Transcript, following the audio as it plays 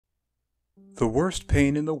The worst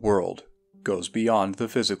pain in the world goes beyond the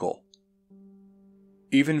physical,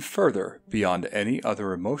 even further beyond any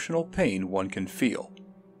other emotional pain one can feel.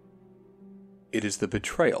 It is the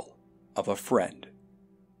betrayal of a friend.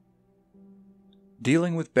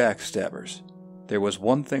 Dealing with backstabbers, there was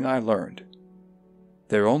one thing I learned.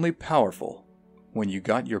 They're only powerful when you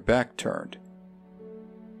got your back turned.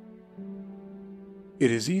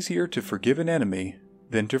 It is easier to forgive an enemy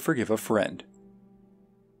than to forgive a friend.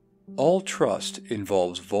 All trust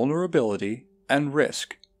involves vulnerability and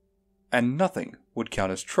risk, and nothing would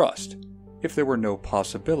count as trust if there were no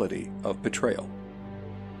possibility of betrayal.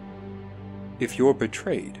 If you're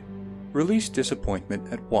betrayed, release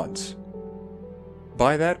disappointment at once.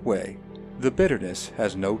 By that way, the bitterness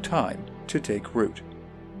has no time to take root.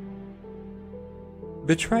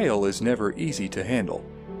 Betrayal is never easy to handle,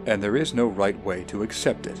 and there is no right way to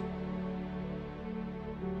accept it.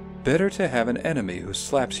 Better to have an enemy who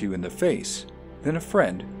slaps you in the face than a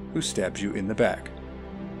friend who stabs you in the back.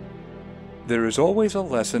 There is always a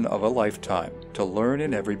lesson of a lifetime to learn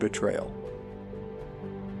in every betrayal.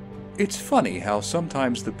 It's funny how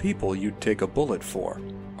sometimes the people you'd take a bullet for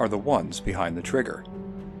are the ones behind the trigger.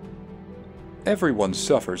 Everyone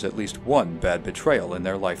suffers at least one bad betrayal in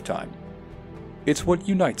their lifetime. It's what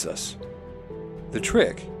unites us. The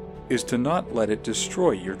trick is to not let it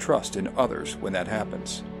destroy your trust in others when that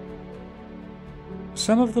happens.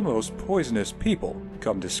 Some of the most poisonous people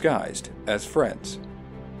come disguised as friends.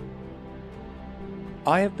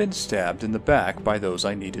 I have been stabbed in the back by those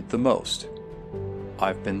I needed the most.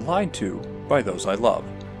 I've been lied to by those I love.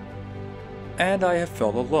 And I have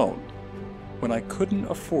felt alone when I couldn't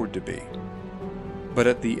afford to be. But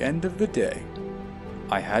at the end of the day,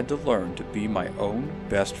 I had to learn to be my own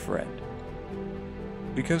best friend.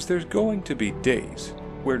 Because there's going to be days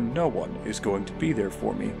where no one is going to be there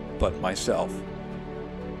for me but myself.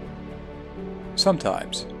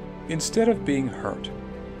 Sometimes, instead of being hurt,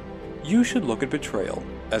 you should look at betrayal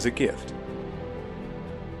as a gift.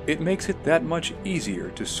 It makes it that much easier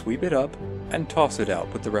to sweep it up and toss it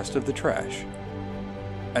out with the rest of the trash.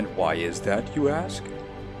 And why is that, you ask?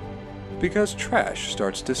 Because trash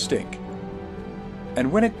starts to stink.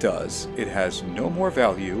 And when it does, it has no more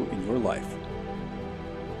value in your life.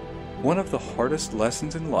 One of the hardest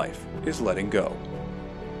lessons in life is letting go.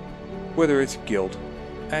 Whether it's guilt,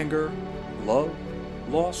 anger, love,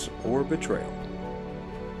 loss, or betrayal.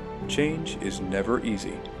 Change is never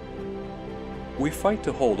easy. We fight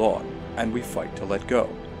to hold on, and we fight to let go.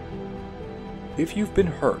 If you've been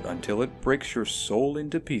hurt until it breaks your soul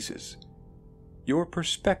into pieces, your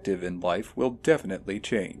perspective in life will definitely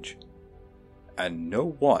change. And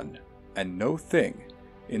no one and no thing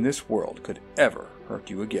in this world could ever hurt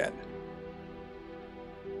you again.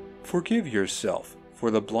 Forgive yourself for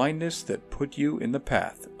the blindness that put you in the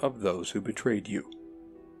path of those who betrayed you.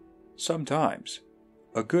 Sometimes,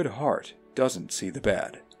 a good heart doesn't see the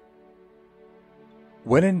bad.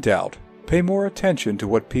 When in doubt, pay more attention to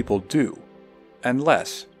what people do, and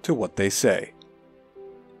less to what they say.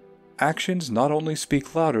 Actions not only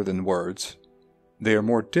speak louder than words, they are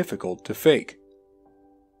more difficult to fake.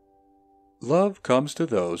 Love comes to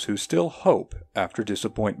those who still hope after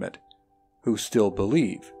disappointment, who still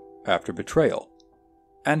believe after betrayal,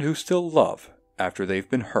 and who still love after they've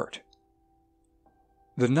been hurt.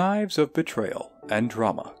 The knives of betrayal and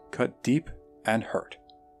drama cut deep and hurt,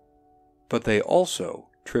 but they also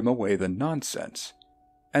trim away the nonsense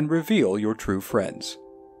and reveal your true friends.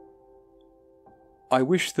 I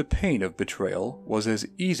wish the pain of betrayal was as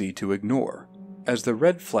easy to ignore as the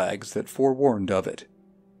red flags that forewarned of it.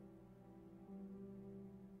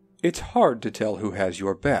 It's hard to tell who has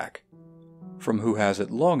your back from who has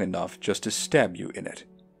it long enough just to stab you in it.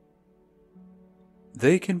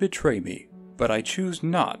 They can betray me, but I choose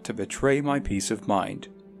not to betray my peace of mind.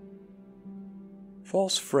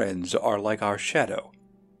 False friends are like our shadow,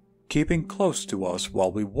 keeping close to us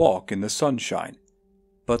while we walk in the sunshine,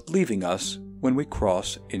 but leaving us when we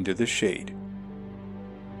cross into the shade.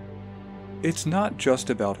 It's not just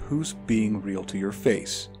about who's being real to your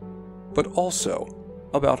face, but also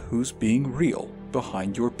about who's being real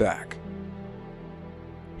behind your back.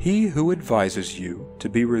 He who advises you to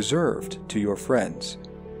be reserved to your friends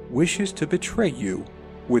wishes to betray you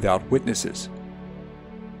without witnesses.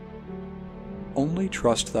 Only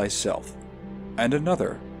trust thyself, and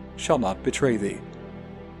another shall not betray thee.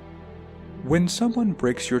 When someone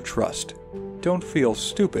breaks your trust, don't feel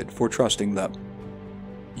stupid for trusting them.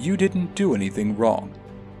 You didn't do anything wrong.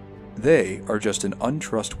 They are just an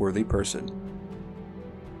untrustworthy person.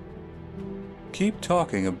 Keep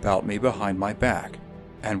talking about me behind my back,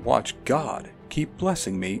 and watch God keep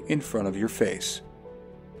blessing me in front of your face.